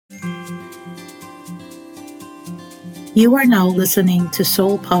You are now listening to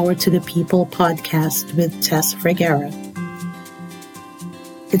Soul Power to the People podcast with Tess Vergara.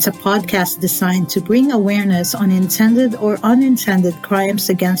 It's a podcast designed to bring awareness on intended or unintended crimes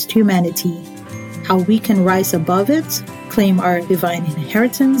against humanity, how we can rise above it, claim our divine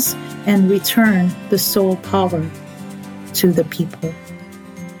inheritance, and return the soul power to the people.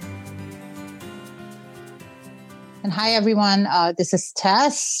 And hi, everyone. This is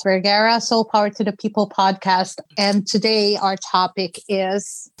Tess Vergara, Soul Power to the People podcast. And today our topic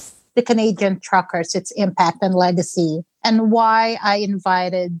is the Canadian truckers, its impact and legacy. And why I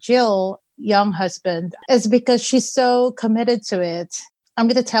invited Jill YoungHusband is because she's so committed to it. I'm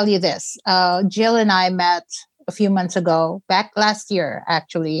going to tell you this. Jill and I met a few months ago, back last year,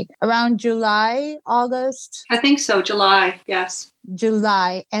 actually, around July, August. I think so, July, yes.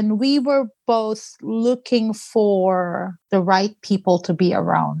 July. And we were both looking for the right people to be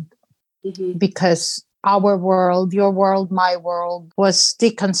around because our world, your world, my world was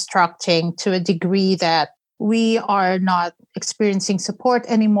deconstructing to a degree that we are not experiencing support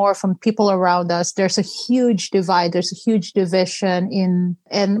anymore from people around us. There's a huge divide. There's a huge division in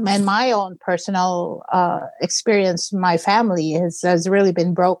my own personal experience. My family has really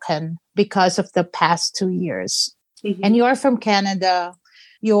been broken because of the past 2 years. Mm-hmm. And you're from Canada.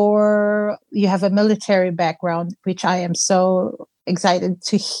 You have a military background, which I am so excited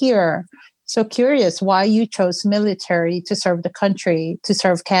to hear. So curious why you chose military to serve the country, to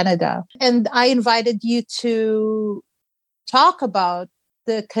serve Canada. And I invited you to talk about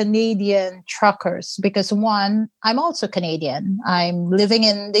the Canadian truckers because one, I'm also Canadian. I'm living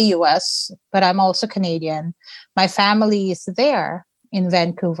in the US, but I'm also Canadian. My family is there in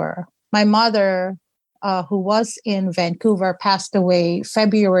Vancouver. My mother, who was in Vancouver, passed away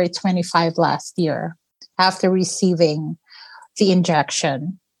February 25 last year after receiving the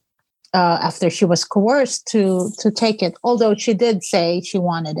injection. After she was coerced to take it, although she did say she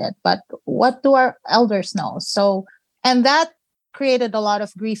wanted it. But what do our elders know? So, and that created a lot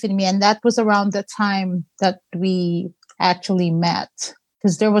of grief in me. And that was around the time that we actually met,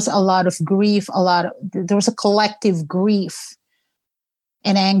 because there was a lot of grief, there was a collective grief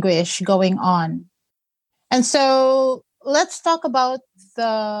and anguish going on. And so let's talk about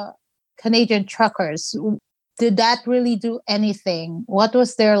the Canadian truckers. Did that really do anything? What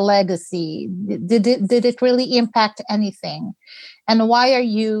was their legacy? Did it really impact anything? And why are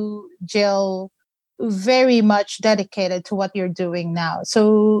you, Jill, very much dedicated to what you're doing now?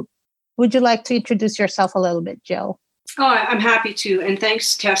 So would you like to introduce yourself a little bit, Jill? Oh, I'm happy to. And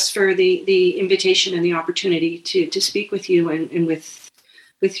thanks, Tess, for the invitation and the opportunity to speak with you and with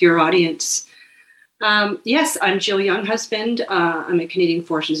your audience. Yes, I'm Jill YoungHusband. I'm a Canadian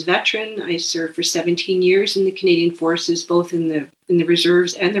Forces veteran. I served for 17 years in the Canadian Forces, both in the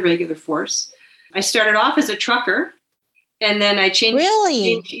reserves and the regular force. I started off as a trucker, and then I changed.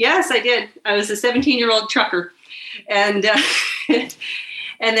 Really? Yes, I did. I was a 17-year-old trucker, and and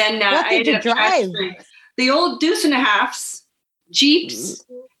then what I did you drive? The old deuce and a halves, Jeeps,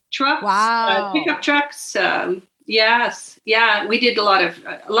 trucks, wow, pickup trucks. Yes, yeah, we did a lot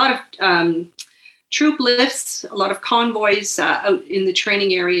of troop lifts, a lot of convoys out in the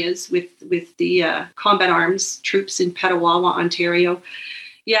training areas with the combat arms troops in Petawawa, Ontario.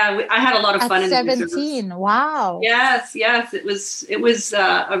 Yeah, I had a lot of fun. At 17, wow. Yes, it was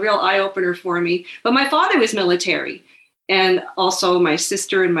a real eye opener for me. But my father was military, and also my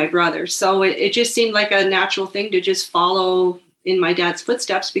sister and my brother. So it just seemed like a natural thing to just follow in my dad's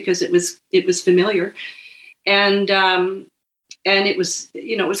footsteps because it was familiar. And it was,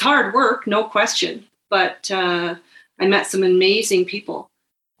 it was hard work, no question. But I met some amazing people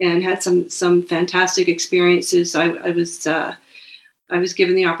and had some fantastic experiences. I was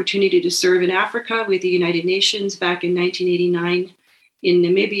given the opportunity to serve in Africa with the United Nations back in 1989 in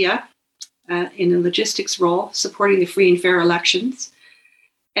Namibia in a logistics role, supporting the free and fair elections.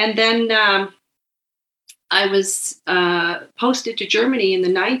 And then I was posted to Germany in the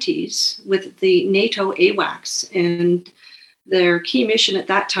 90s with the NATO AWACS, and their key mission at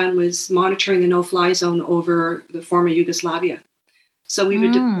that time was monitoring the no-fly zone over the former Yugoslavia. So we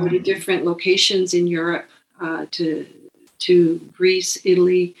would deploy to different locations in Europe, to Greece,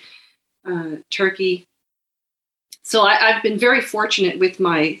 Italy, Turkey. So I've been very fortunate with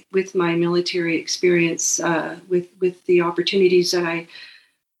my military experience, with the opportunities that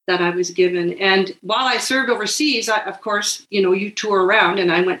I was given. And while I served overseas, of course, you tour around,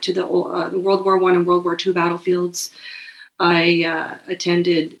 and I went to the World War I and World War II battlefields. I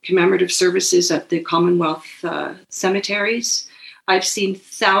attended commemorative services at the Commonwealth cemeteries. I've seen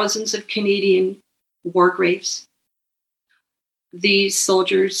thousands of Canadian war graves. these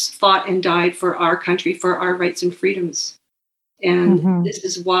soldiers fought and died for our country, for our rights and freedoms. And this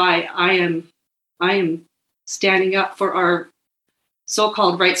is why I am standing up for our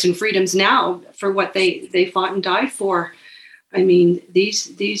so-called rights and freedoms now, for what they fought and died for. I mean, these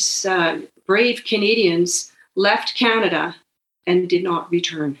brave Canadians left Canada and did not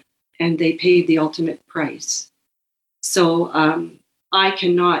return, and they paid the ultimate price. So I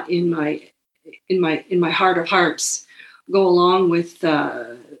cannot, in my heart of hearts, go along with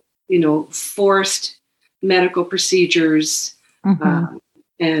forced medical procedures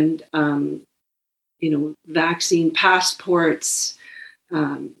and vaccine passports,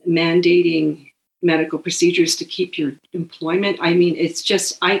 mandating medical procedures to keep your employment. I mean, it's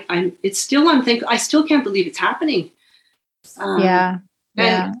just it's still unthinkable. I still can't believe it's happening. And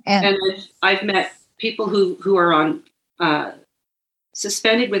I've met people who are on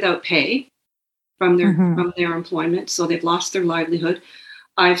suspended without pay from their employment, so they've lost their livelihood.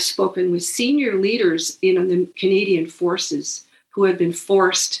 I've spoken with senior leaders in the Canadian forces who have been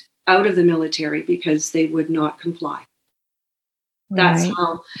forced out of the military because they would not comply. That's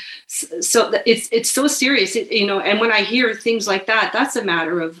how. So it's so serious, And when I hear things like that, that's a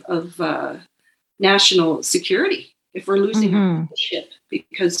matter of national security. If we're losing our ship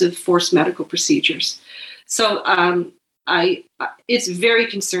because of forced medical procedures, so it's very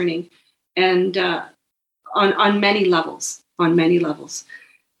concerning, and on many levels.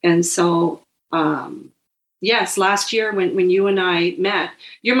 And so, yes, last year when you and I met,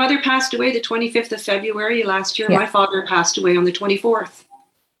 your mother passed away the 25th of February last year. Yeah. My father passed away on the 24th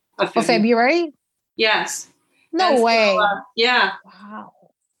of February. Yes. No way. Yeah. Wow.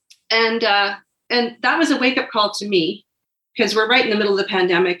 And that was a wake-up call to me, because we're right in the middle of the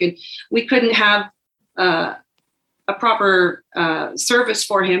pandemic, and we couldn't have a proper service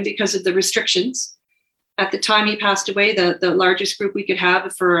for him because of the restrictions. At the time he passed away, the largest group we could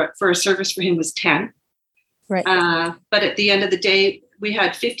have for a service for him was 10. Right. But at the end of the day, we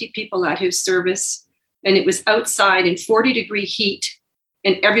had 50 people at his service, and it was outside in 40-degree heat,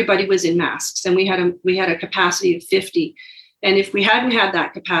 and everybody was in masks, and we had a capacity of 50. And if we hadn't had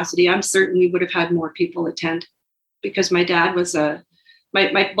that capacity, I'm certain we would have had more people attend, because my dad was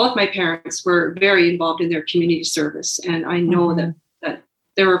both my parents were very involved in their community service, and I know that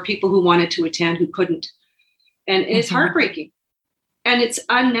there were people who wanted to attend who couldn't, and it's heartbreaking, and it's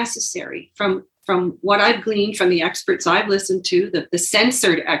unnecessary. From what I've gleaned from the experts I've listened to, the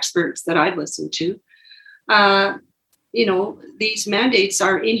censored experts that I've listened to, these mandates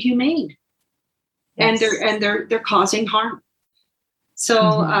are inhumane, yes. and they're causing harm.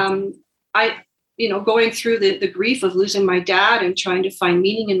 So going through the grief of losing my dad and trying to find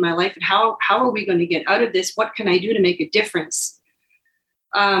meaning in my life, and how are we going to get out of this? What can I do to make a difference?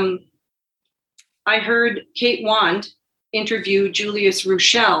 I heard Kate Wand interview Julius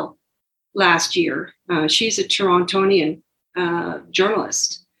Ruschel last year. She's a Torontonian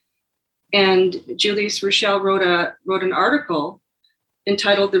journalist, and Julius Ruschel wrote an article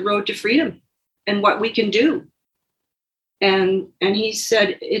entitled "The Road to Freedom and What We Can Do," and he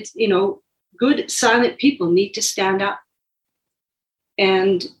said it's good silent people need to stand up,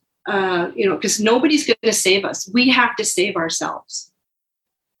 and because nobody's going to save us. We have to save ourselves.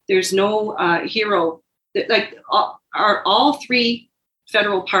 There's no hero. Like all three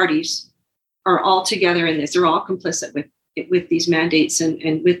federal parties are all together in this. They're all complicit with these mandates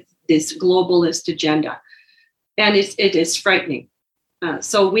and with this globalist agenda. And it is frightening.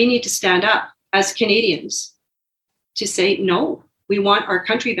 So we need to stand up as Canadians to say, no, we want our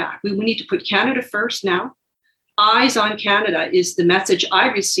country back. We need to put Canada first now. Eyes on Canada is the message I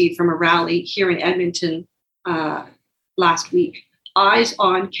received from a rally here in Edmonton last week. Eyes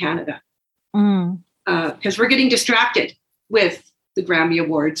on Canada. Because we're getting distracted with the Grammy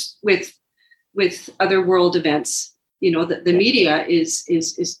Awards, with other world events. The media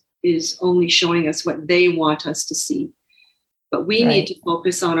is only showing us what they want us to see, but we need to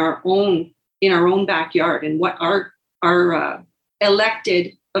focus on in our own backyard and what our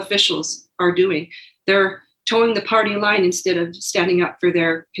elected officials are doing. They're towing the party line instead of standing up for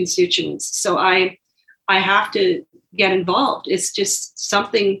their constituents. So I have to get involved. It's just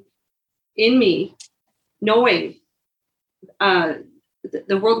something in me, knowing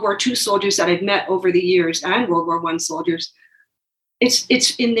the World War II soldiers that I've met over the years and World War I soldiers.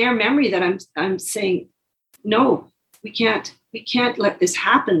 It's in their memory that I'm saying, no, we can't let this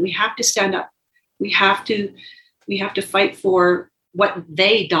happen. We have to stand up. We have to fight for what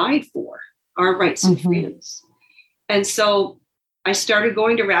they died for, our rights and freedoms. And so I started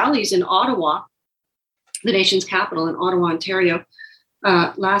going to rallies in Ottawa, the nation's capital in Ottawa, Ontario,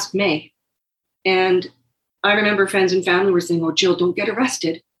 last May. And I remember friends and family were saying, "Oh, Jill, don't get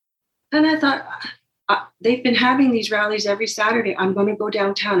arrested." And I thought, they've been having these rallies every Saturday. I'm going to go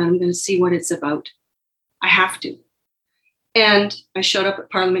downtown and I'm going to see what it's about. I have to. And I showed up at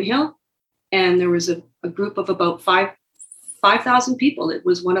Parliament Hill, and there was a group of about 5,000 people. It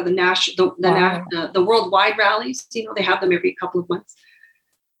was one of the worldwide rallies. You know, they have them every couple of months.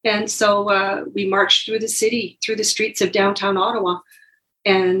 And so we marched through the city, through the streets of downtown Ottawa.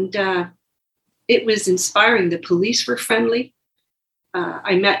 And it was inspiring. The police were friendly.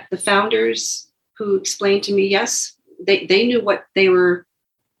 I met the founders who explained to me, yes, they knew what they were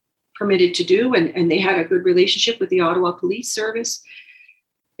permitted to do, and they had a good relationship with the Ottawa Police Service.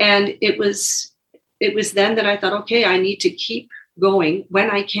 And it was then that I thought, okay, I need to keep going when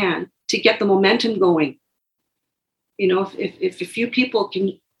I can to get the momentum going. You know, if a few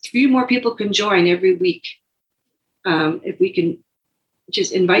more people can join every week, if we can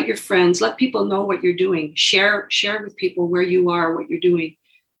just invite your friends, let people know what you're doing, share with people where you are, what you're doing.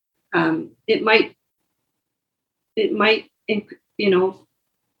 It might, you know,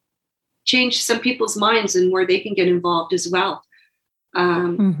 change some people's minds and where they can get involved as well.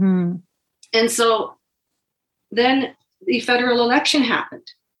 And so then the federal election happened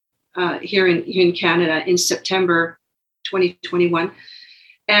here in Canada in September 2021.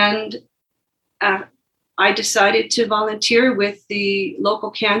 And I decided to volunteer with the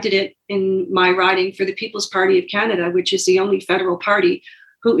local candidate in my riding for the People's Party of Canada, which is the only federal party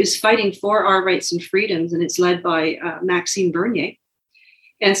who is fighting for our rights and freedoms. And it's led by Maxime Bernier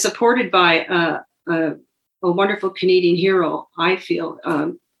and supported by a wonderful Canadian hero, I feel,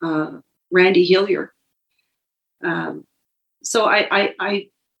 Randy Hillier. So I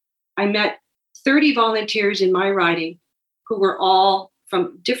met 30 volunteers in my riding who were all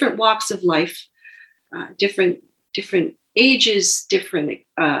from different walks of life, different ages, different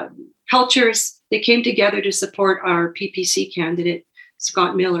cultures. They came together to support our PPC candidate,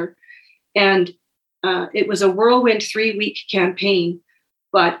 Scott Miller. And it was a whirlwind 3-week campaign,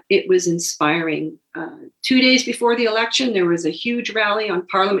 but it was inspiring. 2 days before the election, there was a huge rally on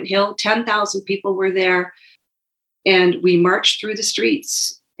Parliament Hill. 10,000 people were there. And we marched through the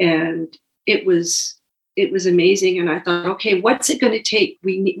streets, and it was amazing. And I thought, okay, what's it going to take?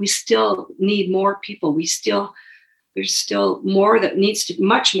 We still need more people. There's still much more that needs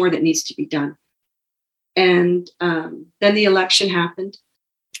to be done. And then the election happened.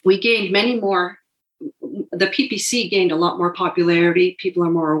 We gained many more. The PPC gained a lot more popularity. People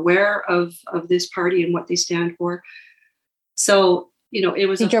are more aware of this party and what they stand for. So, you know, it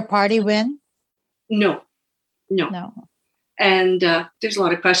was. Did your party win? No. And there's a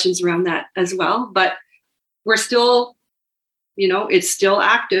lot of questions around that as well. But we're still, you know, it's still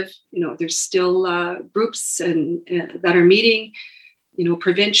active. You know, there's still groups and that are meeting. You know,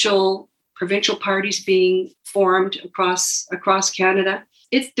 provincial parties being formed across Canada.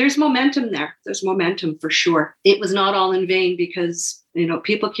 There's momentum there. There's momentum for sure. It was not all in vain because, you know,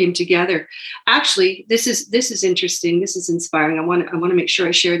 people came together. Actually, this is interesting. This is inspiring. I want to make sure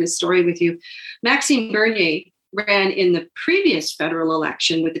I share this story with you. Maxime Bernier ran in the previous federal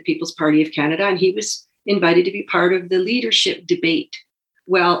election with the People's Party of Canada, and he was invited to be part of the leadership debate.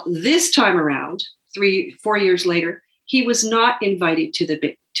 Well, this time around, 3-4 years later, he was not invited to the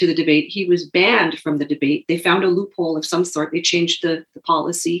debate. He was banned from the debate. They found a loophole of some sort. They changed the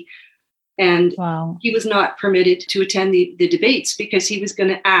policy. And He was not permitted to attend the debates because he was going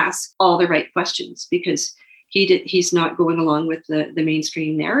to ask all the right questions because he's not going along with the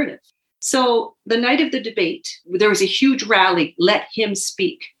mainstream narrative. So the night of the debate, there was a huge rally, Let Him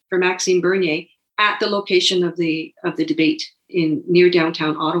Speak, for Maxime Bernier at the location of the debate near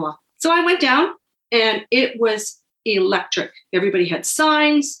downtown Ottawa. So I went down, and it was electric. Everybody had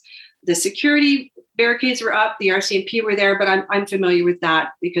signs. The security barricades were up. The RCMP were there, but I'm familiar with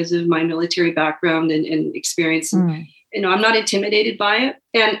that because of my military background and experience. You know, I'm not intimidated by it.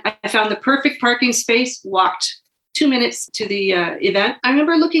 And I found the perfect parking space, walked 2 minutes to the event. I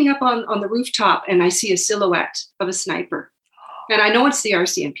remember looking up on the rooftop, and I see a silhouette of a sniper. And I know it's the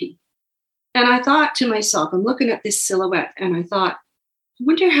RCMP. And I thought to myself, I'm looking at this silhouette, and I thought, I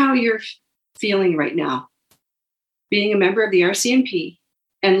wonder how you're feeling right now, being a member of the RCMP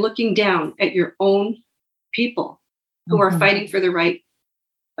and looking down at your own people who are fighting for the right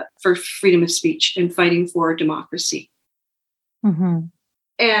for freedom of speech and fighting for democracy.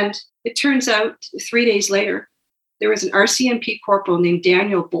 And it turns out 3 days later, there was an RCMP corporal named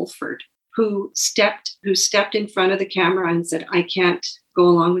Daniel Bulford who stepped in front of the camera and said, I can't go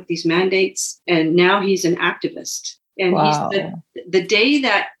along with these mandates. And now he's an activist. And he said the day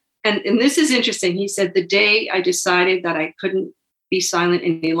that, and this is interesting, he said, the day I decided that I couldn't be silent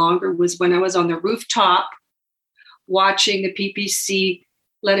any longer was when I was on the rooftop watching the PPC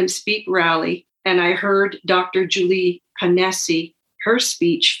Let Him Speak rally, and I heard Dr. Julie Hanesi, her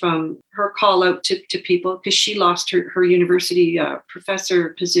speech from her call out to people, because she lost her university professor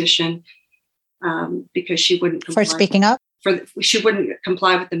position because she wouldn't comply. For speaking up? She wouldn't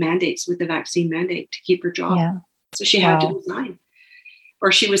comply with the mandates, with the vaccine mandate to keep her job. Yeah. So she had to resign,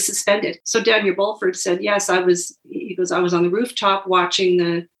 or she was suspended. So Daniel Bulford said, yes, I was on the rooftop watching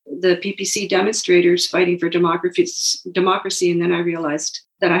the PPC demonstrators fighting for democracy. And then I realized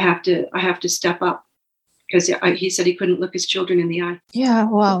that I have to step up, because he said he couldn't look his children in the eye. Yeah.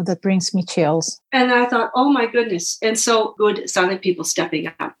 Wow. That brings me chills. And I thought, oh my goodness. And so good silent people stepping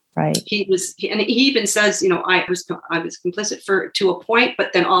up. Right. He even says, I was complicit to a point,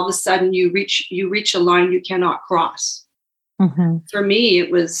 but then all of a sudden you reach a line you cannot cross. Mm-hmm. For me,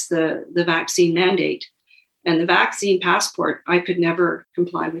 it was the vaccine mandate and the vaccine passport. I could never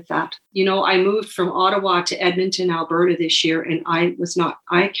comply with that. I moved from Ottawa to Edmonton, Alberta this year, and I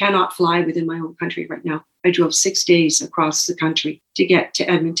cannot fly within my own country right now. I drove 6 days across the country to get to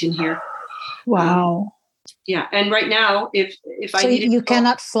Edmonton here. Wow. Yeah. And right now, if I need you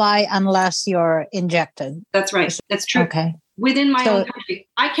cannot fly unless you're injected. That's right. That's true. Okay. Within my own country.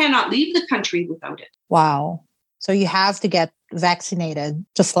 I cannot leave the country without it. Wow. So you have to get vaccinated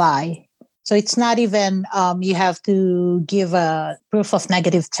to fly. So it's not even, you have to give a proof of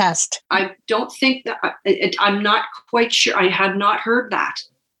negative test. I don't think that, I'm not quite sure. I have not heard that.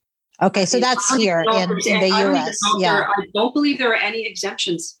 Okay. So that's here in the US. Yeah. I don't believe there are any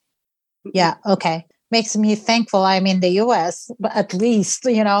exemptions. Yeah. Okay. Makes me thankful I'm in the US, but at least,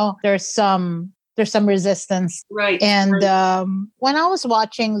 there's some resistance. Right. And when I was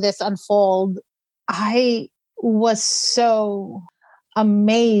watching this unfold, I was so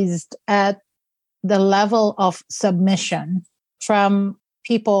amazed at the level of submission from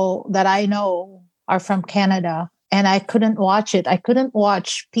people that I know are from Canada. And I couldn't watch it. I couldn't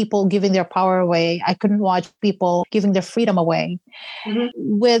watch people giving their power away. I couldn't watch people giving their freedom away. Mm-hmm.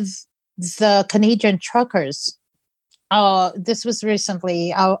 With the Canadian truckers, this was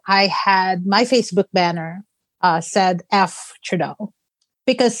recently, I had my Facebook banner said F Trudeau,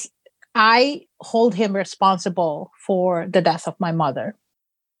 because I hold him responsible for the death of my mother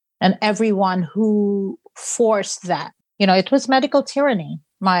and everyone who forced that. It was medical tyranny.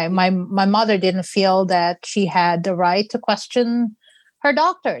 My mother didn't feel that she had the right to question her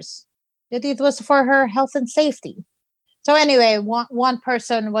doctors, that it was for her health and safety. So anyway, one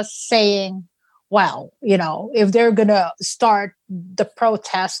person was saying, well, if they're going to start the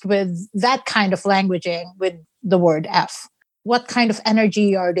protest with that kind of languaging, with the word F, what kind of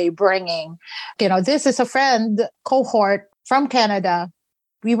energy are they bringing? This is a friend cohort from Canada.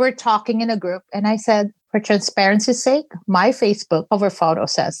 We were talking in a group and I said, for transparency's sake, my Facebook cover photo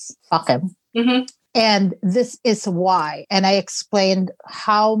says, fuck him. Mm-hmm. And this is why. And I explained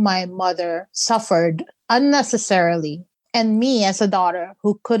how my mother suffered unnecessarily. And me as a daughter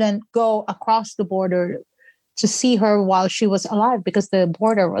who couldn't go across the border to see her while she was alive because the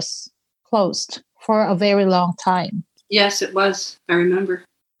border was closed for a very long time. Yes, it was. I remember.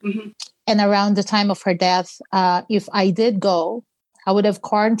 Mm-hmm. And around the time of her death, if I did go, I would have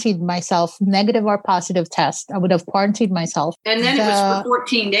quarantined myself, negative or positive test. I would have quarantined myself. And then it was for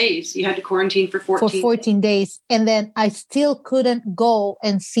 14 days. You had to quarantine for 14 days. And then I still couldn't go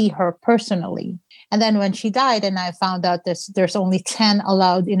and see her personally. And then when she died and I found out there's only 10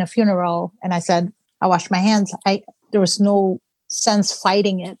 allowed in a funeral, and I said, I washed my hands. There was no sense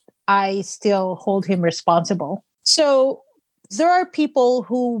fighting it. I still hold him responsible. So there are people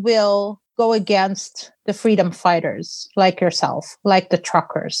who will go against the freedom fighters like yourself, like the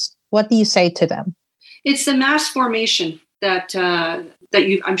truckers. What do you say to them? It's the mass formation that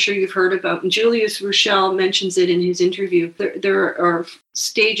I'm sure you've heard about. And Julius Ruschel mentions it in his interview. There are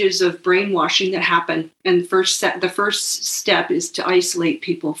stages of brainwashing that happen. And the first step is to isolate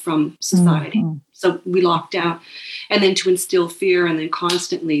people from society. Mm-hmm. So we lock down. And then to instill fear and then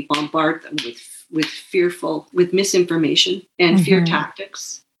constantly bombard them with misinformation and mm-hmm. fear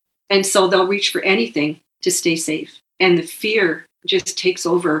tactics. And so they'll reach for anything to stay safe. And the fear just takes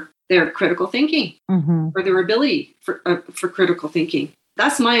over their critical thinking mm-hmm. or their ability for critical thinking.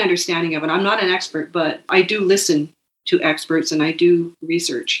 That's my understanding of it. I'm not an expert, but I do listen to experts and I do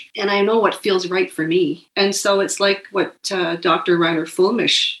research. And I know what feels right for me. And so it's like what Dr. Reiner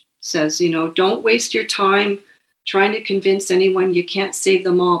Fulmish says, don't waste your time trying to convince anyone. You can't save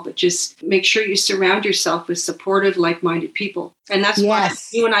them all, but just make sure you surround yourself with supportive, like-minded people. And that's why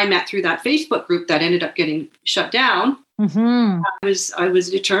you and I met through that Facebook group that ended up getting shut down. Mm-hmm. I was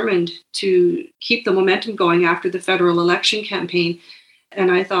determined to keep the momentum going after the federal election campaign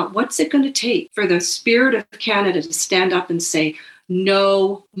And I thought, what's it going to take for the spirit of Canada to stand up and say,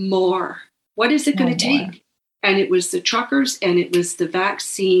 no more? What is it going to take? And it was the truckers and it was the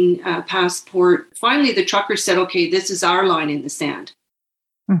vaccine passport. Finally, the truckers said, okay, this is our line in the sand.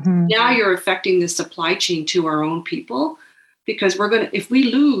 Mm-hmm. Now you're affecting the supply chain to our own people, because if we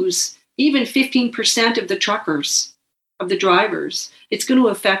lose even 15% of the truckers, of the drivers, it's going to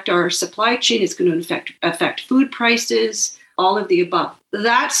affect our supply chain. It's going to affect food prices, all of the above.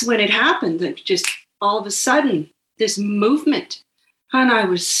 That's when it happened, that just all of a sudden, this movement. And I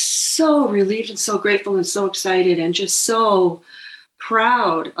was so relieved and so grateful and so excited and just so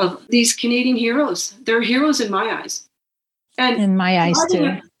proud of these Canadian heroes. They're heroes in my eyes. And in my eyes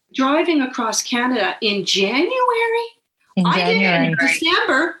too. Driving across Canada in January. I did it in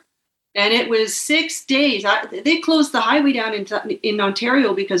December, and it was 6 days. They closed the highway down in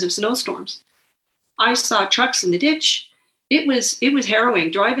Ontario because of snowstorms. I saw trucks in the ditch. It was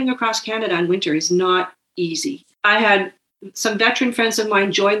harrowing. Driving across Canada in winter is not easy. I had some veteran friends of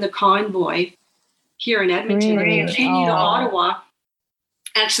mine joined the Convoy here in Edmonton. Really? They came to Ottawa.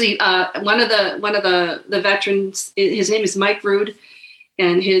 Actually, one of the veterans, his name is Mike Rood,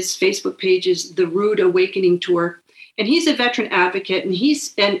 and his Facebook page is the Rood Awakening Tour. And he's a veteran advocate, and he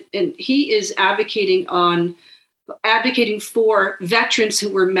is advocating for veterans who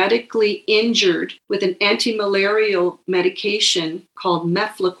were medically injured with an anti-malarial medication called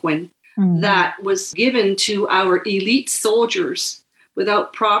Mefloquine. Mm-hmm. That was given to our elite soldiers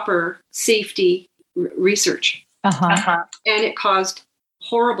without proper safety research. And it caused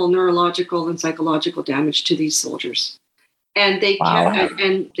horrible neurological and psychological damage to these soldiers. And they've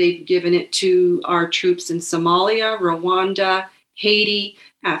given it to our troops in Somalia, Rwanda, Haiti,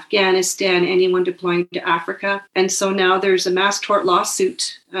 Afghanistan, anyone deploying to Africa. And so now there's a mass tort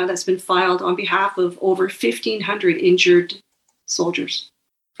lawsuit that's been filed on behalf of over 1,500 injured soldiers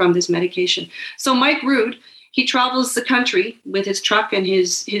from this medication. So Mike Rood, he travels the country with his truck and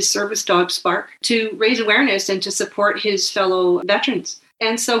his service dog Spark to raise awareness and to support his fellow veterans.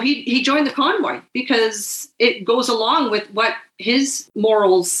 And so he joined the Convoy because it goes along with what his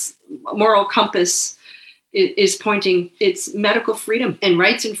moral compass is pointing. It's medical freedom and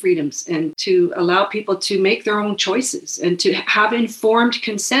rights and freedoms, and to allow people to make their own choices and to have informed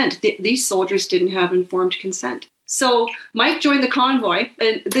consent. These soldiers didn't have informed consent. So Mike joined the Convoy,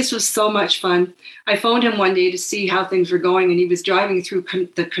 and this was so much fun. I phoned him one day to see how things were going, and he was driving through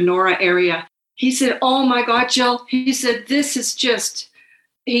the Kenora area. He said, "Oh my God, Jill," he said,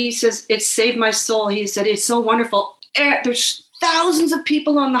 he says, "It saved my soul." He said, "It's so wonderful. There's thousands of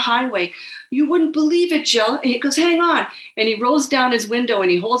people on the highway. You wouldn't believe it, Jill." And he goes, "Hang on." And he rolls down his window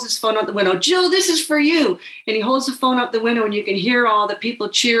and he holds his phone out the window. "Jill, this is for you." And he holds the phone out the window and you can hear all the people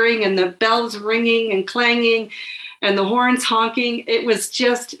cheering and the bells ringing and clanging and the horns honking. It was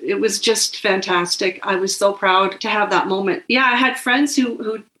just fantastic. I was so proud to have that moment. Yeah, I had friends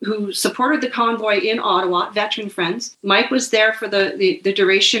who supported the Convoy in Ottawa, veteran friends. Mike was there for the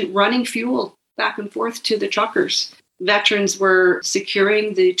duration, running fuel back and forth to the truckers. Veterans were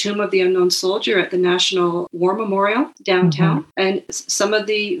securing the Tomb of the Unknown Soldier at the National War Memorial downtown. Mm-hmm. And some of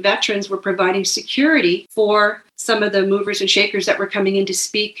the veterans were providing security for some of the movers and shakers that were coming in to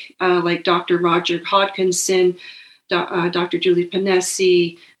speak, like Dr. Roger Hodkinson, Dr. Julie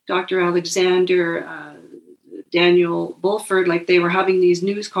Panesi, Dr. Alexander, Daniel Bulford. Like, they were having these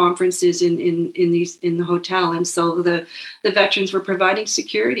news conferences in the hotel. And so the veterans were providing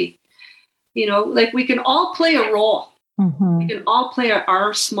security. You know, like, we can all play a role. Mm-hmm. We can all play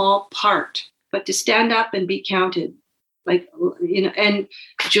our small part, but to stand up and be counted. Like, you know, and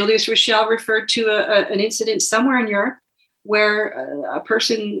Julius Rochelle referred to an incident somewhere in Europe where a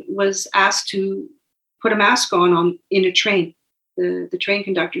person was asked to put a mask on in a train. The train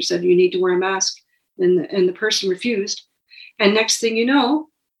conductor said, "You need to wear a mask," and the person refused. And next thing you know,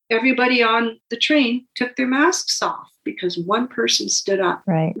 everybody on the train took their masks off because one person stood up.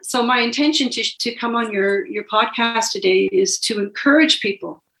 Right. So my intention to come on your podcast today is to encourage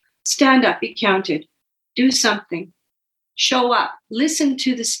people. Stand up, be counted, do something, show up, listen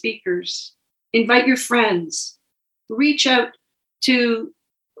to the speakers, invite your friends, reach out to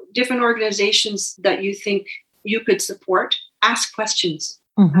different organizations that you think you could support. Ask questions.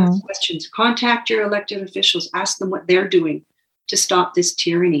 Mm-hmm. Ask questions. Contact your elected officials. Ask them what they're doing to stop this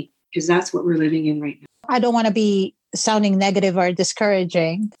tyranny, because that's what we're living in right now. I don't want to be sounding negative or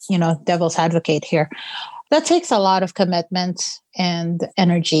discouraging, devil's advocate here. That takes a lot of commitment and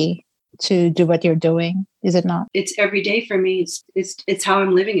energy to do what you're doing, is it not? It's every day for me. It's how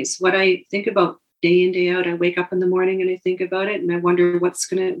I'm living. It's what I think about day in, day out. I wake up in the morning and I think about it and I wonder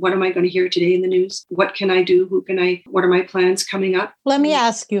what am I going to hear today in the news? What can I do? What are my plans coming up? Let me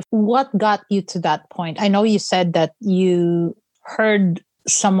ask you, what got you to that point? I know you said that you heard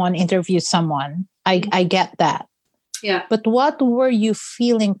someone interview someone. I get that. Yeah. But what were you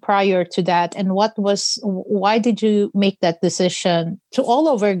feeling prior to that? And why did you make that decision to all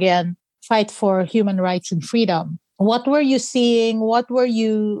over again fight for human rights and freedom? What were you seeing? What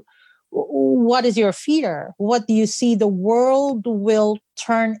is your fear? What do you see the world will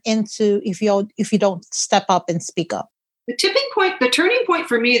turn into if you don't step up and speak up? The turning point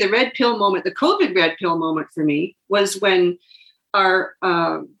for me, the red pill moment, the COVID red pill moment for me was when our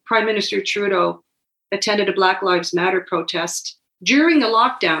Prime Minister Trudeau attended a Black Lives Matter protest during the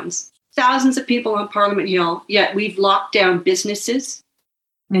lockdowns. Thousands of people on Parliament Hill, yet we've locked down businesses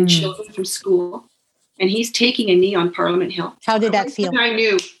and children from school. And he's taking a knee on Parliament Hill. How did that feel? I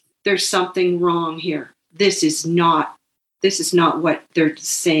knew there's something wrong here. This is not what they're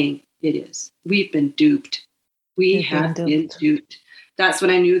saying it is. We've been duped. We have been duped. That's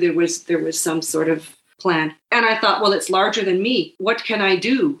when I knew there was some sort of plan. And I thought, well, it's larger than me. What can I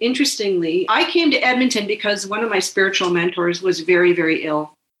do? Interestingly, I came to Edmonton because one of my spiritual mentors was very, very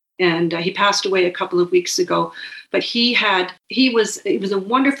ill. And he passed away a couple of weeks ago. But he was a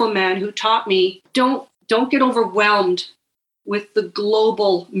wonderful man who taught me, don't get overwhelmed with the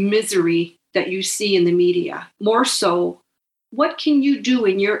global misery that you see in the media. More so, what can you do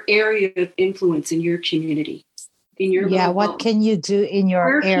in your area of influence in your community? What can you do in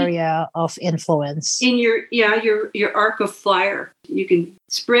your area of influence? In your arc of fire. You can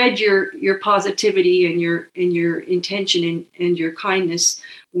spread your positivity and your intention and your kindness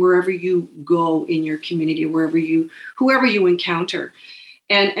wherever you go in your community, whoever you encounter.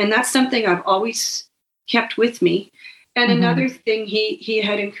 And that's something I've always kept with me. And another thing he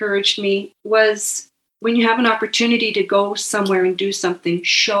had encouraged me was, when you have an opportunity to go somewhere and do something,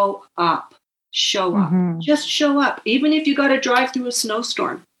 show up. Show up. Just show up. Even if you got to drive through a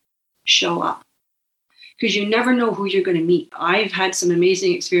snowstorm, show up. Because you never know who you're going to meet. I've had some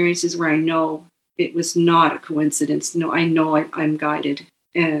amazing experiences where I know it was not a coincidence. No, I know I'm guided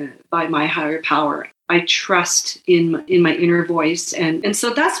by my higher power. I trust in my inner voice. And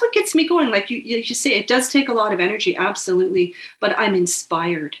so that's what gets me going. Like you say, it does take a lot of energy, absolutely. But I'm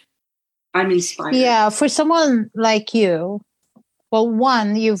inspired. Yeah, for someone like you, well,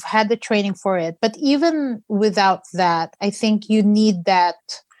 one, you've had the training for it. But even without that, I think you need that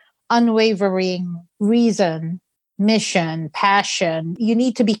unwavering reason, mission, passion. You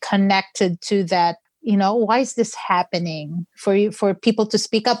need to be connected to that. Why is this happening for people to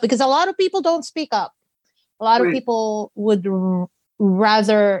speak up? Because a lot of people don't speak up. A lot of people would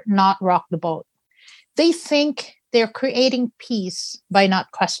rather not rock the boat. They think they're creating peace by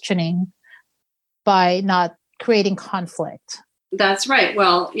not questioning, by not creating conflict. That's right.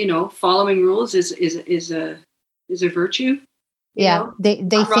 Well, following rules is a virtue. Yeah, they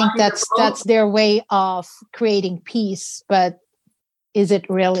think that's their way of creating peace, but is it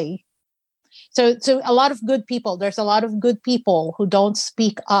really? So a lot of good people. There's a lot of good people who don't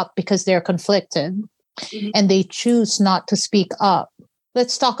speak up because they're conflicted, and they choose not to speak up.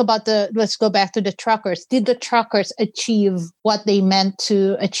 Let's go back to the truckers. Did the truckers achieve what they meant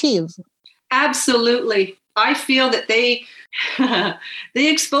to achieve? Absolutely. I feel that they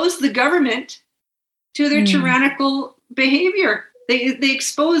exposed the government to their tyrannical behavior. They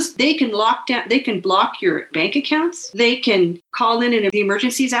can lock down, they can block your bank accounts. They can call in the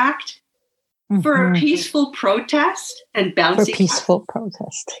Emergencies Act for a peaceful protest and bouncing. For peaceful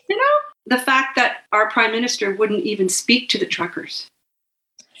protest. The fact that our Prime Minister wouldn't even speak to the truckers.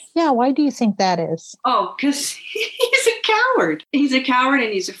 Yeah, why do you think that is? Oh, because he's a coward. He's a coward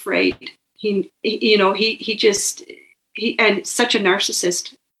and he's afraid. And such a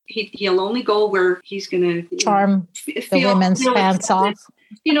narcissist. He'll only go where he's going to charm the women's pants off.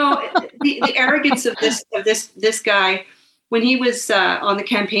 The arrogance of this guy. When he was on the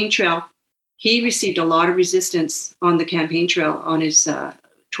campaign trail, he received a lot of resistance on the campaign trail on his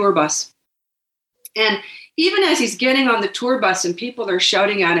tour bus. And even as he's getting on the tour bus and people are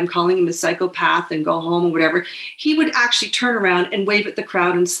shouting at him, calling him a psychopath and go home or whatever, he would actually turn around and wave at the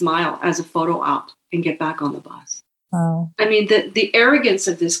crowd and smile as a photo op and get back on the bus. Oh. I mean, the arrogance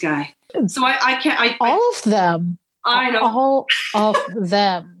of this guy. So I can't. All of them. I know. All of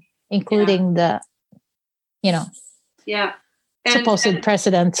them, including the supposed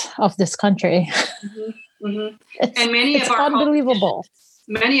president of this country. And many it's unbelievable.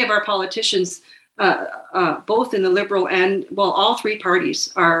 Many of our politicians both in the Liberal and, well, all three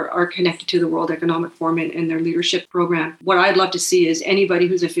parties are connected to the World Economic Forum and their leadership program. What I'd love to see is anybody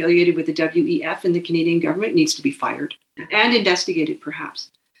who's affiliated with the WEF and the Canadian government needs to be fired and investigated, perhaps.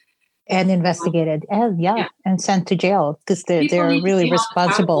 And investigated, and sent to jail because they're really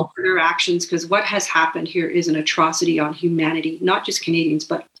responsible for their actions. Because what has happened here is an atrocity on humanity, not just Canadians,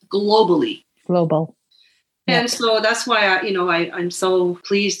 but globally. Global. And so that's why I'm so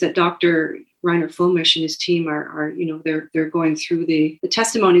pleased that Dr. Rainer Fulmish and his team are they're going through the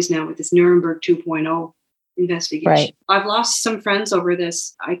testimonies now with this Nuremberg 2.0 investigation. Right. I've lost some friends over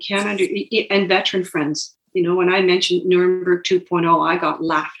this. And veteran friends. When I mentioned Nuremberg 2.0, I got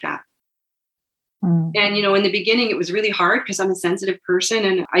laughed at. And, in the beginning, it was really hard because I'm a sensitive person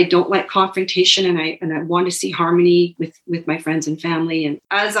and I don't like confrontation and I want to see harmony with my friends and family. And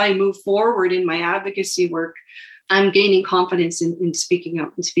as I move forward in my advocacy work, I'm gaining confidence in speaking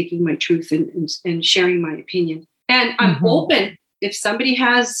up and speaking my truth and sharing my opinion. And I'm open if somebody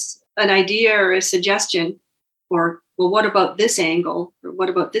has an idea or a suggestion or, well, what about this angle or what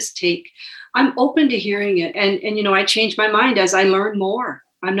about this take? I'm open to hearing it. And I change my mind as I learn more.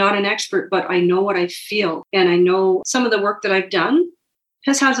 I'm not an expert, but I know what I feel. And I know some of the work that I've done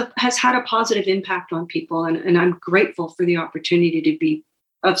has had a positive impact on people. And I'm grateful for the opportunity to be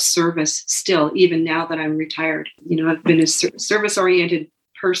of service still, even now that I'm retired. I've been a service-oriented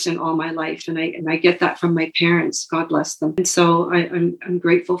person all my life. And I get that from my parents, God bless them. And so I'm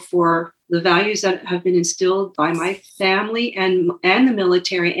grateful for the values that have been instilled by my family and the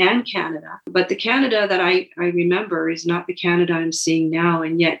military and Canada. But the Canada that I remember is not the Canada I'm seeing now.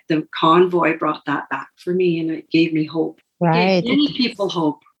 And yet the Convoy brought that back for me and it gave me hope. Right. It gave many people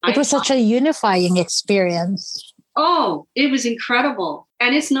hope. It was such a unifying experience. Oh, it was incredible.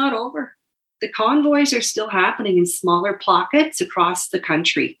 And it's not over. The convoys are still happening in smaller pockets across the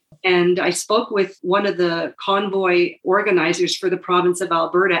country. And I spoke with one of the convoy organizers for the province of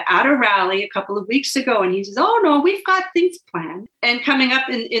Alberta at a rally a couple of weeks ago. And he says, oh, no, we've got things planned. And coming up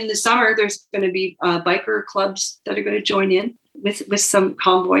in the summer, there's going to be biker clubs that are going to join in with some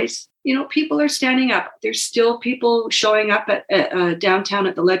convoys. People are standing up. There's still people showing up at downtown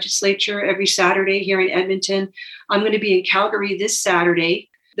at the legislature every Saturday here in Edmonton. I'm going to be in Calgary this Saturday.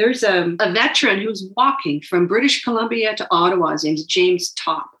 There's a veteran who's walking from British Columbia to Ottawa. His name's James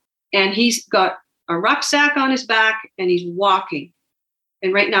Top. And he's got a rucksack on his back and he's walking.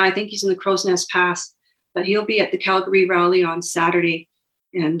 And right now, I think he's in the Crow's Nest Pass, but he'll be at the Calgary rally on Saturday.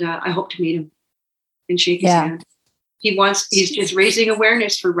 And I hope to meet him and shake his hand. He's just raising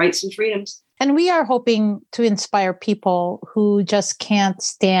awareness for rights and freedoms. And we are hoping to inspire people who just can't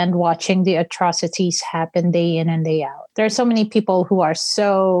stand watching the atrocities happen day in and day out. There are so many people who are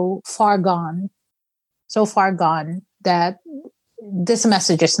so far gone that this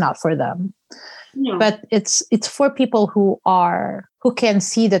message is not for them. No. But it's for people who can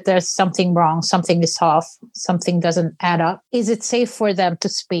see that there's something wrong, something is off, something doesn't add up. Is it safe for them to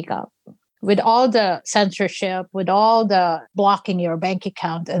speak up? With all the censorship, with all the blocking your bank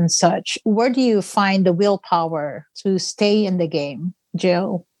account and such, where do you find the willpower to stay in the game?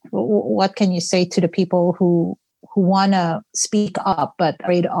 Jill, what can you say to the people who want to speak up but are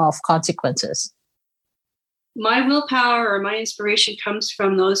afraid of consequences? My willpower or my inspiration comes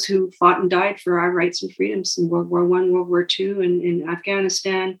from those who fought and died for our rights and freedoms in World War I, World War II, and in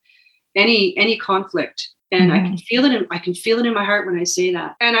Afghanistan, any conflict. And I can feel it in my heart when I say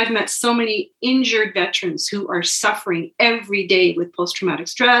that. And I've met so many injured veterans who are suffering every day with post-traumatic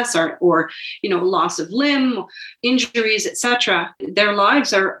stress or loss of limb, injuries, etc. Their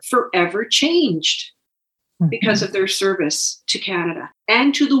lives are forever changed because of their service to Canada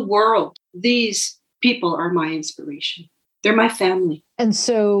and to the world. These people are my inspiration. They're my family. And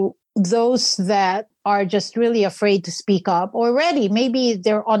so those that are just really afraid to speak up already, maybe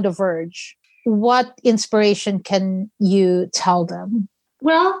they're on the verge. What inspiration can you tell them?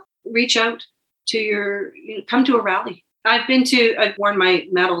 Well, reach out to come to a rally. I've worn my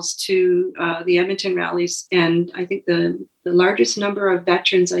medals to the Edmonton rallies, and I think the largest number of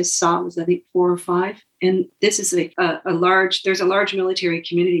veterans I saw was 4 or 5. And this is there's a large military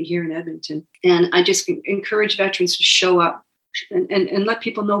community here in Edmonton. And I just encourage veterans to show up and let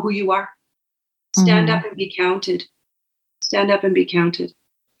people know who you are. Stand up and be counted. Stand up and be counted.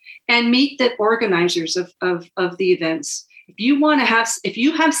 And meet the organizers of the events. If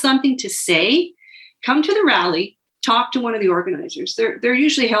you have something to say, come to the rally, talk to one of the organizers. They're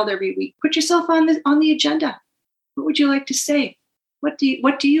usually held every week. Put yourself on the agenda. What would you like to say? What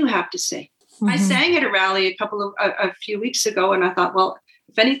do you have to say? I sang at a rally a few weeks ago, and I thought, well,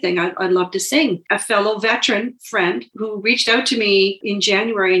 if anything, I'd love to sing. A fellow veteran friend who reached out to me in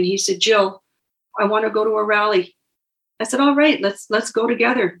January, and he said, Jill, I want to go to a rally. I said, all right, let's go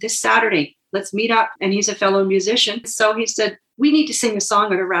together this Saturday. Let's meet up. And he's a fellow musician. So he said, we need to sing a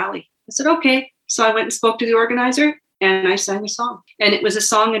song at a rally. I said, okay. So I went and spoke to the organizer and I sang a song. And it was a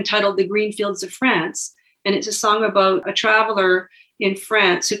song entitled The Green Fields of France. And it's a song about a traveler in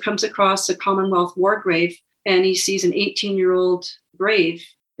France who comes across a Commonwealth war grave and he sees an 18-year-old grave.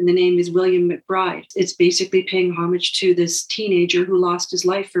 And the name is William McBride. It's basically paying homage to this teenager who lost his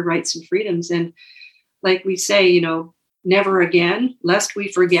life for rights and freedoms. And like we say, never again, lest we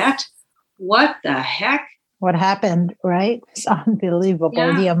forget. What the heck? What happened, right? It's unbelievable.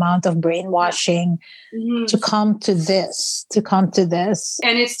 Yeah. The amount of brainwashing to come to this.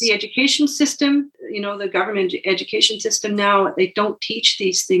 And it's the education system, the government education system now. They don't teach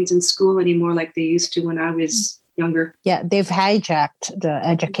these things in school anymore like they used to when I was younger. Yeah, they've hijacked the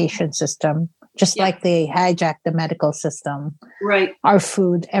education system, just like they hijacked the medical system. Right. Our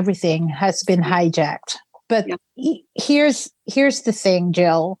food, everything has been hijacked. But here's the thing,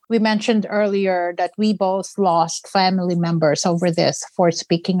 Jill. We mentioned earlier that we both lost family members over this, for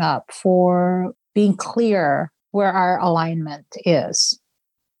speaking up, for being clear where our alignment is.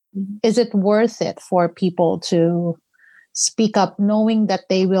 Mm-hmm. Is it worth it for people to speak up knowing that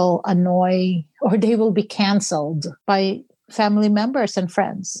they will annoy or they will be canceled by family members and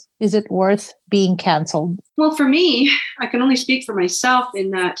friends? Is it worth being canceled? Well, for me, I can only speak for myself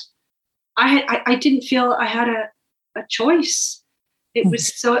in that I didn't feel I had a choice. It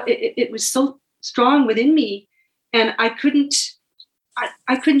was so strong within me, and I couldn't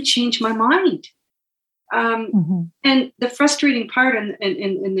change my mind. And the frustrating part and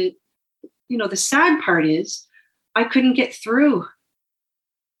the the sad part is I couldn't get through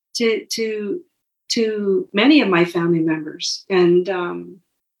to many of my family members, and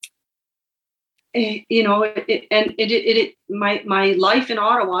my life in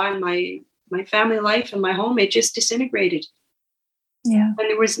Ottawa and my family life and my home, it just disintegrated. Yeah.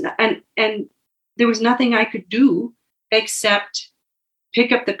 And there was nothing I could do except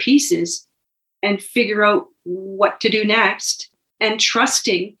pick up the pieces and figure out what to do next, and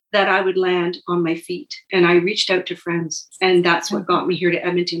trusting that I would land on my feet. And I reached out to friends, and that's what got me here to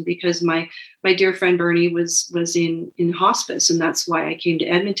Edmonton, because my dear friend Bernie was in hospice, and that's why I came to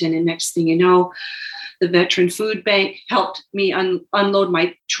Edmonton. And next thing you know, the Veteran Food Bank helped me unload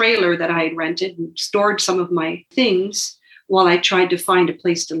my trailer that I had rented and stored some of my things while I tried to find a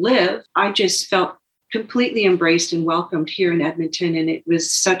place to live. I just felt completely embraced and welcomed here in Edmonton. And it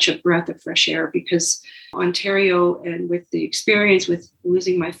was such a breath of fresh air, because Ontario, and with the experience with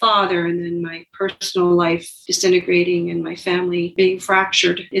losing my father and then my personal life disintegrating and my family being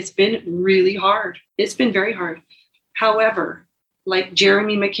fractured, it's been really hard. It's been very hard. However, like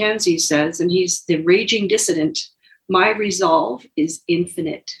Jeremy Mackenzie says, and he's the raging dissident, my resolve is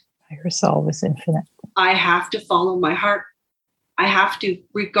infinite. My resolve is infinite. I have to follow my heart. I have to,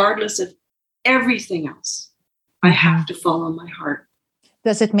 regardless of everything else, I have to follow my heart.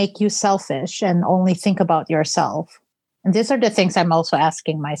 Does it make you selfish and only think about yourself? And these are the things I'm also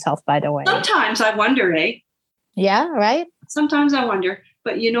asking myself, by the way. Sometimes I wonder, Yeah, right? Sometimes I wonder.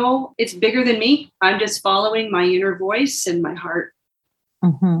 But it's bigger than me. I'm just following my inner voice and my heart.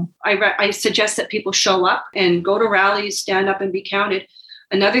 Mm-hmm. I suggest that people show up and go to rallies, stand up and be counted.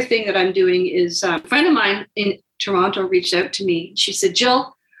 Another thing that I'm doing is a friend of mine in Toronto reached out to me. She said,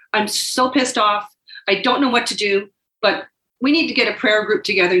 Jill, I'm so pissed off. I don't know what to do, but we need to get a prayer group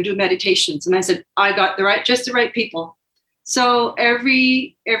together and do meditations. And I said, I got just the right people. So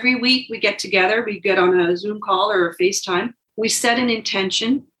every week we get together, we get on a Zoom call or a FaceTime. We set an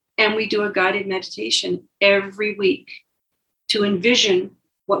intention and we do a guided meditation every week to envision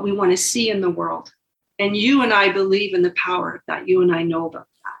what we want to see in the world. And you and I believe in the power of that. You and I know about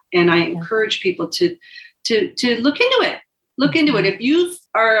that. And I encourage people to look into it. Look into it. If you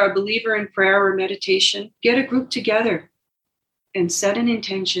are a believer in prayer or meditation, get a group together and set an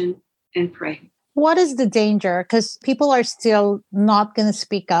intention and pray. What is the danger? Because people are still not going to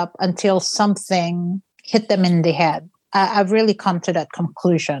speak up until something hit them in the head. I've really come to that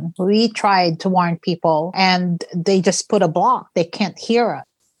conclusion. We tried to warn people and they just put a block. They can't hear us.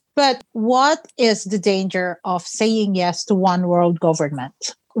 But what is the danger of saying yes to one world government?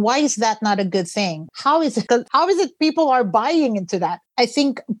 Why is that not a good thing? How is it people are buying into that? I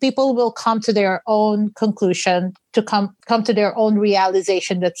think people will come to their own conclusion, to come to their own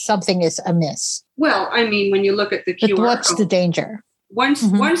realization that something is amiss. Well, I mean, when you look at the QR code, what's the danger? Once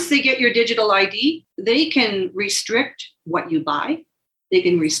they get your digital ID, they can restrict what you buy. They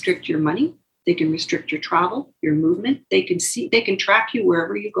can restrict your money. They can restrict your travel, your movement. They can track you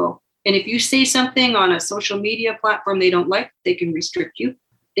wherever you go. And if you say something on a social media platform they don't like, they can restrict you.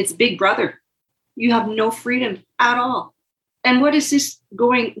 It's Big Brother. You have no freedom at all. And what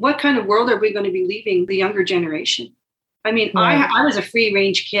kind of world are we going to be leaving the younger generation? I mean, right. I was a free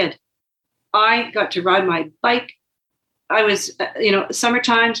range kid. I got to ride my bike. I was, summer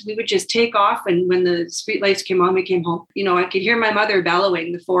times we would just take off. And when the street lights came on, we came home. I could hear my mother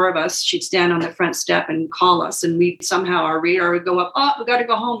bellowing, the four of us. She'd stand on the front step and call us. And our radar would go up. Oh, we got to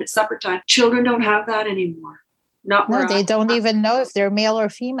go home. It's supper time. Children don't have that anymore. They don't even know if they're male or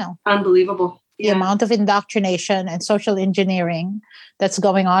female. Unbelievable. The amount of indoctrination and social engineering that's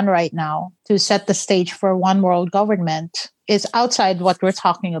going on right now to set the stage for one world government is outside what we're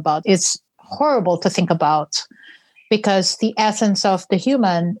talking about. It's horrible to think about because the essence of the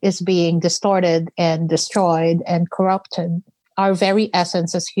human is being distorted and destroyed and corrupted. Our very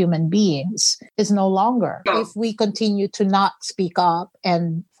essence as human beings is no longer if we continue to not speak up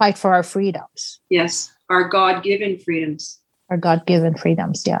and fight for our freedoms. Yes, our God-given freedoms. Our God-given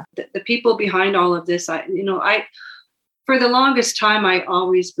freedoms, yeah. The people behind all of this, I for the longest time, I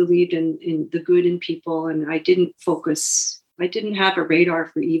always believed in the good in people, and I didn't have a radar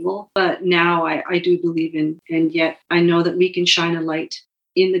for evil. But now I do believe in, and yet I know that we can shine a light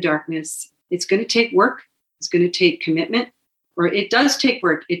in the darkness. It's going to take work. It's going to take commitment, or it does take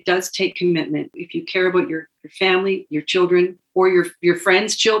work. It does take commitment. If you care about your family, your children, or your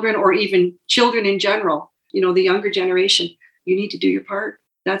friends' children, or even children in general, the younger generation, you need to do your part.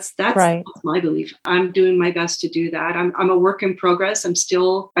 That's right. My belief. I'm doing my best to do that. I'm a work in progress. I'm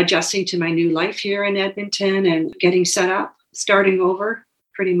still adjusting to my new life here in Edmonton and getting set up, starting over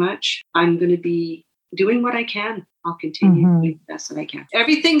pretty much. I'm going to be doing what I can. I'll continue doing the best that I can.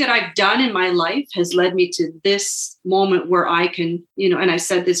 Everything that I've done in my life has led me to this moment where I can, and I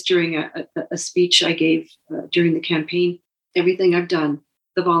said this during a speech I gave during the campaign, everything I've done,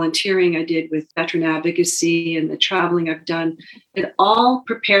 the volunteering I did with veteran advocacy and the traveling I've done, it all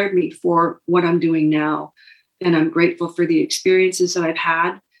prepared me for what I'm doing now. And I'm grateful for the experiences that I've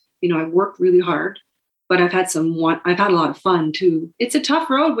had. I've worked really hard, but I've had a lot of fun too. It's a tough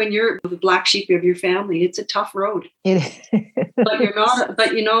road when you're the black sheep of your family. It's a tough road. But you're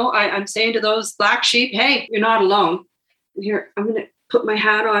not, I'm saying to those black sheep, hey, you're not alone. Here, I'm going to put my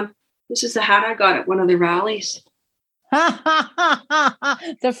hat on. This is the hat I got at one of the rallies.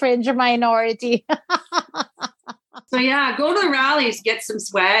 The fringe minority. So yeah, go to the rallies, get some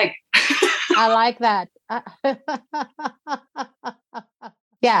swag. I like that.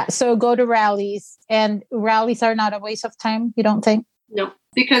 Yeah, so go to rallies, and rallies are not a waste of time, you don't think? No,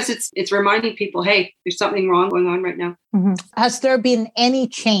 because it's reminding people, hey, there's something wrong going on right now. Mm-hmm. Has there been any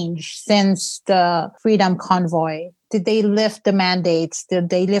change since the Freedom Convoy? Did they lift the mandates? Did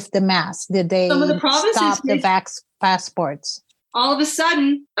they lift the masks? Did they stop the vax passports? All of a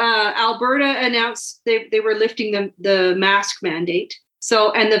sudden, Alberta announced they were lifting the mask mandate.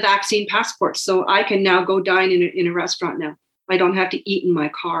 So, and the vaccine passports. So I can now go dine in a restaurant now. I don't have to eat in my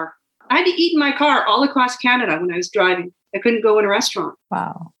car. I had to eat in my car all across Canada when I was driving. I couldn't go in a restaurant.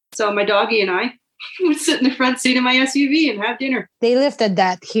 Wow. So my doggy and I would sit in the front seat of my SUV and have dinner. They lifted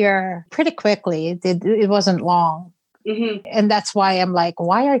that here pretty quickly. It wasn't long. Mm-hmm. And that's why I'm like,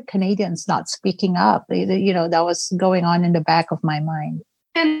 why are Canadians not speaking up? That was going on in the back of my mind.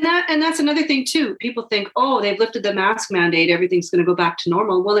 And that's another thing too. People think, oh, they've lifted the mask mandate, everything's going to go back to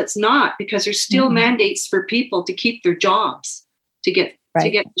normal. Well, it's not, because there's still mandates for people to keep their jobs, to get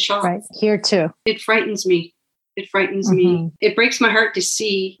the shot. Right. Here too. It frightens me. It frightens me. It breaks my heart to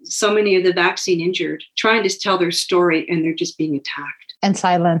see so many of the vaccine injured trying to tell their story, and they're just being attacked. And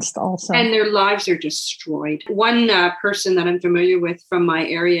silenced also. And their lives are destroyed. One person that I'm familiar with from my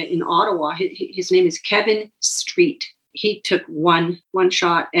area in Ottawa, his name is Kevin Street. He took one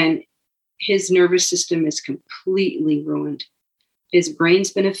shot and his nervous system is completely ruined. His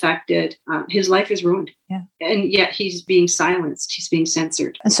brain's been affected. His life is ruined. Yeah. And yet he's being silenced. He's being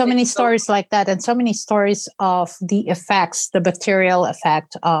censored. And so many stories like that. And so many stories of the effects, the bacterial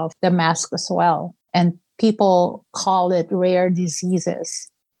effect of the mask as well. And people call it rare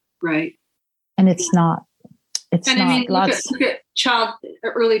diseases. Right. And it's not. It's not. I mean, look at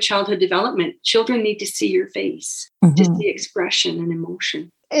early childhood development. Children need to see your face, to see expression and emotion.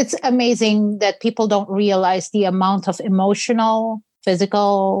 It's amazing that people don't realize the amount of emotional,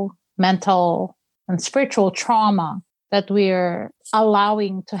 physical, mental, and spiritual trauma that we're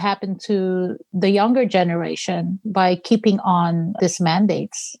allowing to happen to the younger generation by keeping on these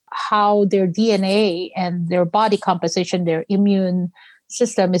mandates. How their DNA and their body composition, their immune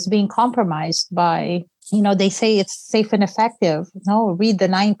system is being compromised by, they say it's safe and effective. No, read the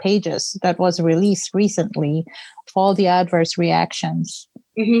 9 pages that was released recently of all the adverse reactions.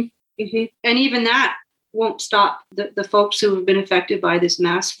 And even that, won't stop the folks who have been affected by this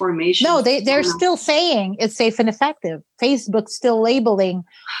mass formation. No, they're still saying it's safe and effective. Facebook's still labeling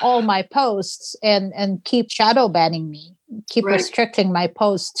all my posts and keep shadow banning me, keep restricting my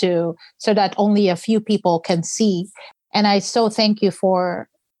posts so that only a few people can see. And I so thank you for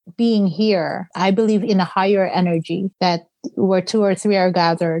being here. I believe in a higher energy that where 2 or 3 are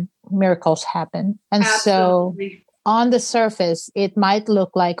gathered, miracles happen. And Absolutely. So on the surface, it might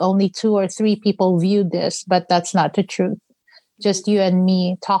look like only 2 or 3 people viewed this, but that's not the truth. Just you and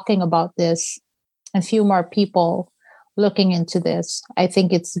me talking about this and few more people looking into this. I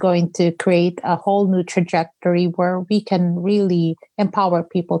think it's going to create a whole new trajectory where we can really empower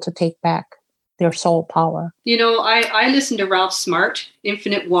people to take back their soul power. You know, I listen to Ralph Smart,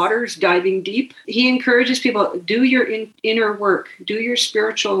 Infinite Waters, Diving Deep. He encourages people, do your inner work, do your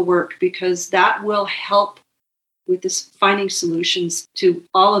spiritual work, because that will help with this finding solutions to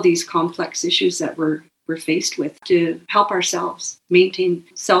all of these complex issues that we're faced with, to help ourselves maintain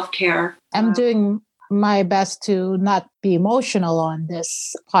self-care. I'm doing my best to not be emotional on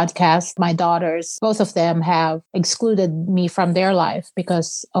this podcast. My daughters, both of them have excluded me from their life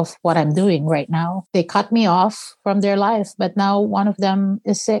because of what I'm doing right now. They cut me off from their life, but now one of them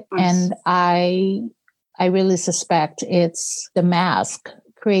is sick. And I really suspect it's the mask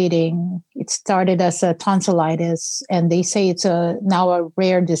creating. It started as a tonsillitis, and they say it's now a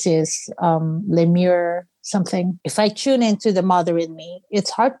rare disease, Lemire something. If I tune into the mother in me, it's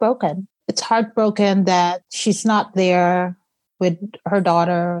heartbroken. It's heartbroken that she's not there with her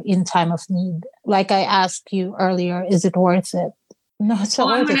daughter in time of need. Like I asked you earlier, is it worth it? No, it's not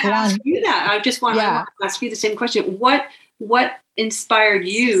worth it. I'm going to ask you that. I want to ask you the same question. What inspired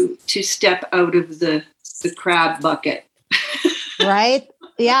you to step out of the crab bucket? Right?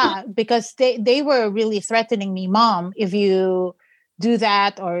 Yeah, because they were really threatening me, Mom, if you do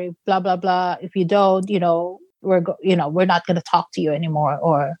that or blah, blah, blah, if you don't, we're not going to talk to you anymore,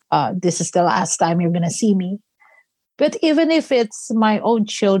 or this is the last time you're going to see me. But even if it's my own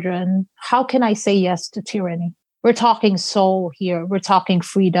children, how can I say yes to tyranny? We're talking soul here. We're talking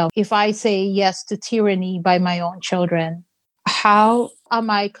freedom. If I say yes to tyranny by my own children, how am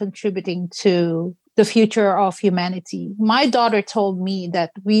I contributing to the future of humanity? My daughter told me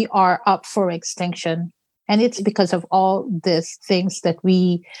that we are up for extinction. And it's because of all these things that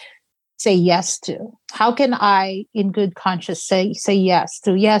we say yes to. How can I, in good conscience, say yes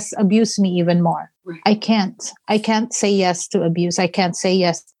to, abuse me even more? Right. I can't say yes to abuse. I can't say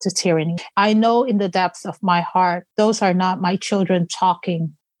yes to tyranny. I know in the depths of my heart, those are not my children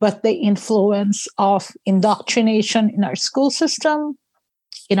talking, but the influence of indoctrination in our school system,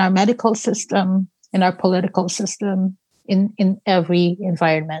 in our medical system, in our political system, in every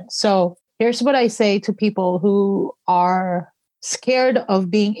environment. So here's what I say to people who are scared of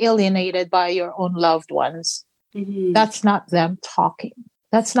being alienated by your own loved ones. Mm-hmm. That's not them talking.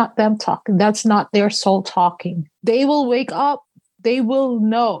 That's not them talking. That's not their soul talking. They will wake up. They will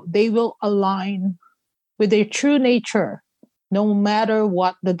know. They will align with their true nature, no matter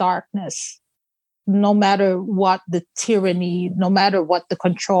what the darkness, no matter what the tyranny, no matter what the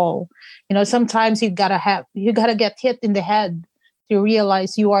control. Sometimes you gotta get hit in the head to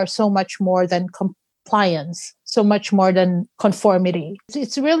realize you are so much more than compliance, so much more than conformity.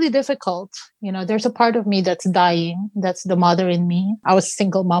 It's really difficult. There's a part of me that's dying. That's the mother in me. I was a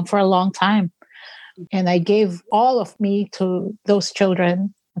single mom for a long time. And I gave all of me to those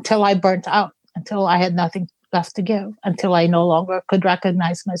children until I burnt out, until I had nothing left to give, until I no longer could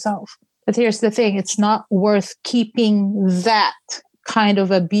recognize myself. But here's the thing. It's not worth keeping that kind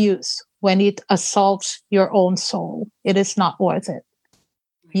of abuse when it assaults your own soul. It is not worth it.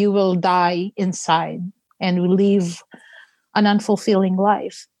 You will die inside and live an unfulfilling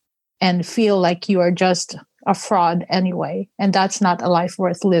life and feel like you are just a fraud anyway. And that's not a life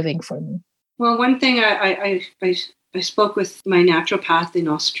worth living for me. Well, one thing I spoke with my naturopath in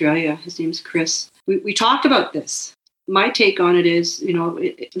Australia. His name's Chris. We talked about this. My take on it is,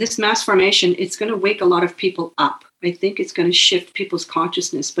 this mass formation, it's going to wake a lot of people up. I think it's going to shift people's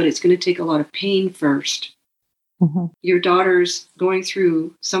consciousness, but it's going to take a lot of pain first. Mm-hmm. Your daughter's going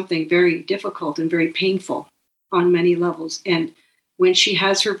through something very difficult and very painful on many levels. And when she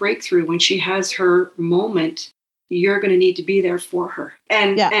has her breakthrough, when she has her moment, you're going to need to be there for her.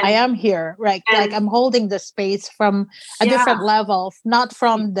 And I am here, right? Like I'm holding the space from a different level, not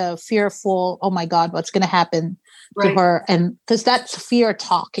from the fearful, oh my God, what's going to happen to her? And because that's fear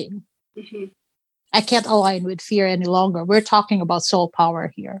talking. Mm-hmm. I can't align with fear any longer. We're talking about soul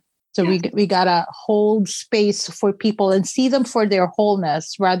power here. So we gotta hold space for people and see them for their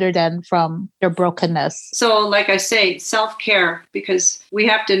wholeness rather than from their brokenness. So like I say, self-care, because we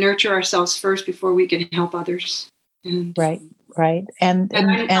have to nurture ourselves first before we can help others. And right. And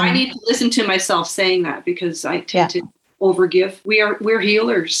I need to listen to myself saying that, because I tend to overgive. We're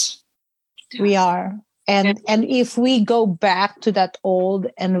healers. We are. And if we go back to that old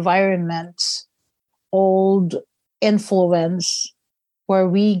environment, old influence where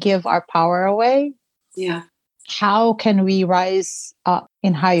we give our power away, how can we rise up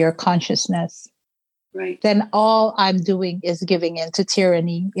in higher consciousness? Right. Then all I'm doing is giving in to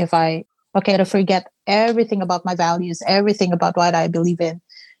tyranny. If I to forget everything about my values, everything about what I believe in,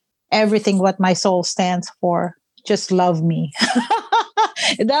 everything what my soul stands for, just love me.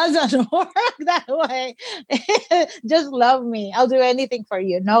 It doesn't work that way. Just love me. I'll do anything for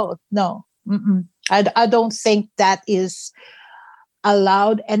you. No. I don't think that is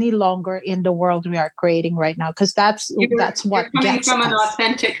allowed any longer in the world we are creating right now, because that's what you're coming gets from us. An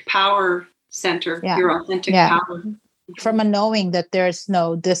authentic power center. Your authentic power. From a knowing that there's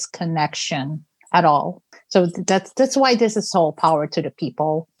no disconnection at all. So that's why this is soul power to the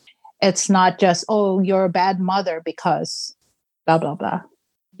people. It's not just, oh, you're a bad mother because blah blah blah.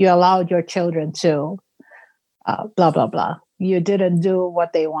 You allowed your children to blah blah blah. You didn't do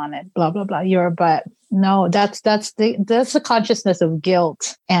what they wanted, blah blah blah. No, that's the consciousness of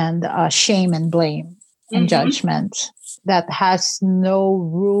guilt and shame and blame and judgment that has no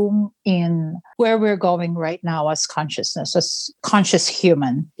room in where we're going right now as consciousness, as conscious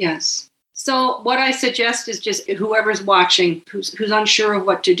human. Yes. So what I suggest is just whoever's watching, who's unsure of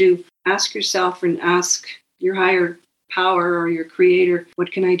what to do, ask yourself and ask your higher power or your creator,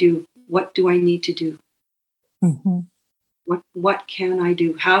 what can I do? What do I need to do? What can I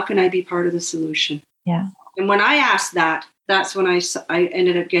do? How can I be part of the solution? Yeah. And when I asked that, that's when I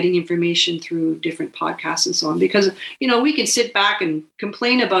ended up getting information through different podcasts and so on. Because, we can sit back and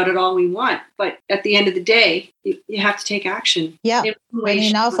complain about it all we want. But at the end of the day, you have to take action. Yeah. When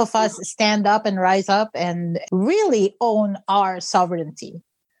enough of us stand up and rise up and really own our sovereignty.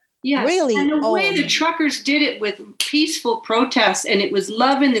 Yes. Really. And the way the truckers did it with peaceful protests, and it was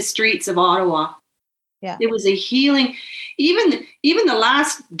love in the streets of Ottawa. Yeah. It was a healing. Even the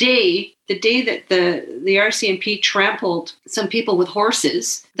last day, the day that the RCMP trampled some people with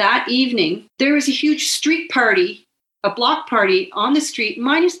horses, that evening, there was a huge street party, a block party on the street,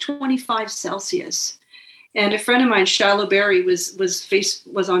 minus 25 Celsius. And a friend of mine, Shiloh Berry, was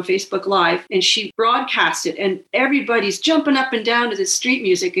on Facebook Live, and she broadcast it, and everybody's jumping up and down to the street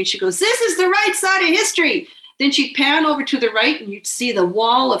music, and she goes, "This is the right side of history." Then she'd pan over to the right, and you'd see the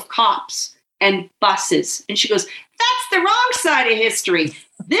wall of cops and buses. And she goes, "That's the wrong side of history.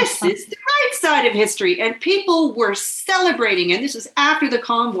 This is the right side of history." And people were celebrating. And this was after the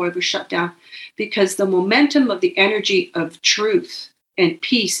convoy was shut down, because the momentum of the energy of truth and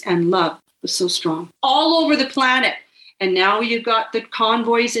peace and love was so strong all over the planet. And now you've got the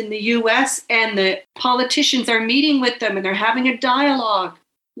convoys in the US, and the politicians are meeting with them, and they're having a dialogue.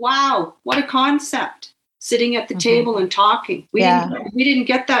 Wow, what a concept. Sitting at the table and talking. We didn't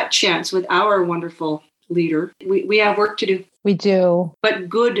get that chance with our wonderful leader. We have work to do. We do. But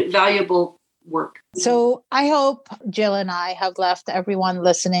good, valuable work. So I hope Jill and I have left everyone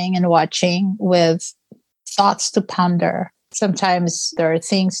listening and watching with thoughts to ponder. Sometimes there are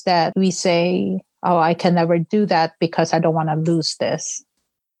things that we say, oh, I can never do that because I don't want to lose this.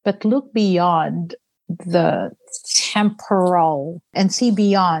 But look beyond the temporal and see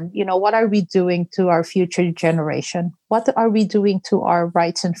beyond, what are we doing to our future generation? What are we doing to our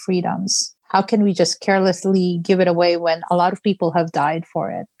rights and freedoms? How can we just carelessly give it away when a lot of people have died for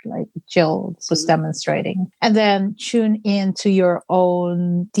it, like Jill was demonstrating? And then tune in to your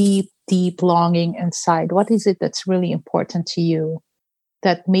own deep longing inside. What is it that's really important to you?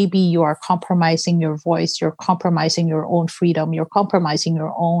 That maybe you are compromising your voice, you're compromising your own freedom, you're compromising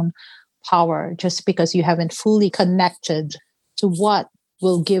your own power just because you haven't fully connected to what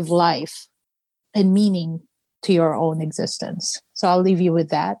will give life and meaning to your own existence. So I'll leave you with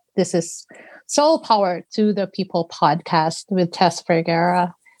that. This is Soul Power to the People podcast with Tess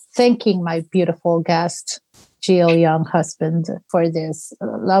Vergara. Thanking my beautiful guest, Jill YoungHusband, for this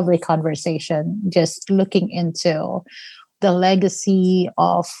lovely conversation, just looking into the legacy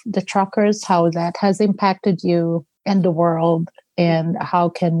of the truckers, how that has impacted you and the world, and how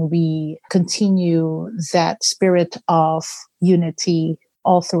can we continue that spirit of unity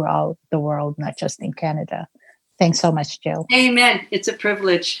all throughout the world, not just in Canada. Thanks so much, Jill. Amen. It's a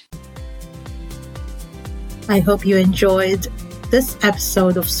privilege. I hope you enjoyed this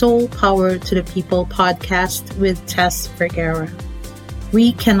episode of Soul Power to the People podcast with Tess Vergara.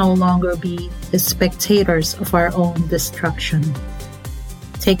 We can no longer be the spectators of our own destruction.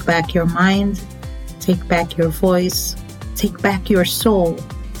 Take back your mind, take back your voice, take back your soul,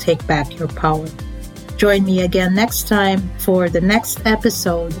 take back your power. Join me again next time for the next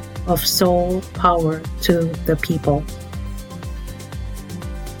episode of Soul Power to the People.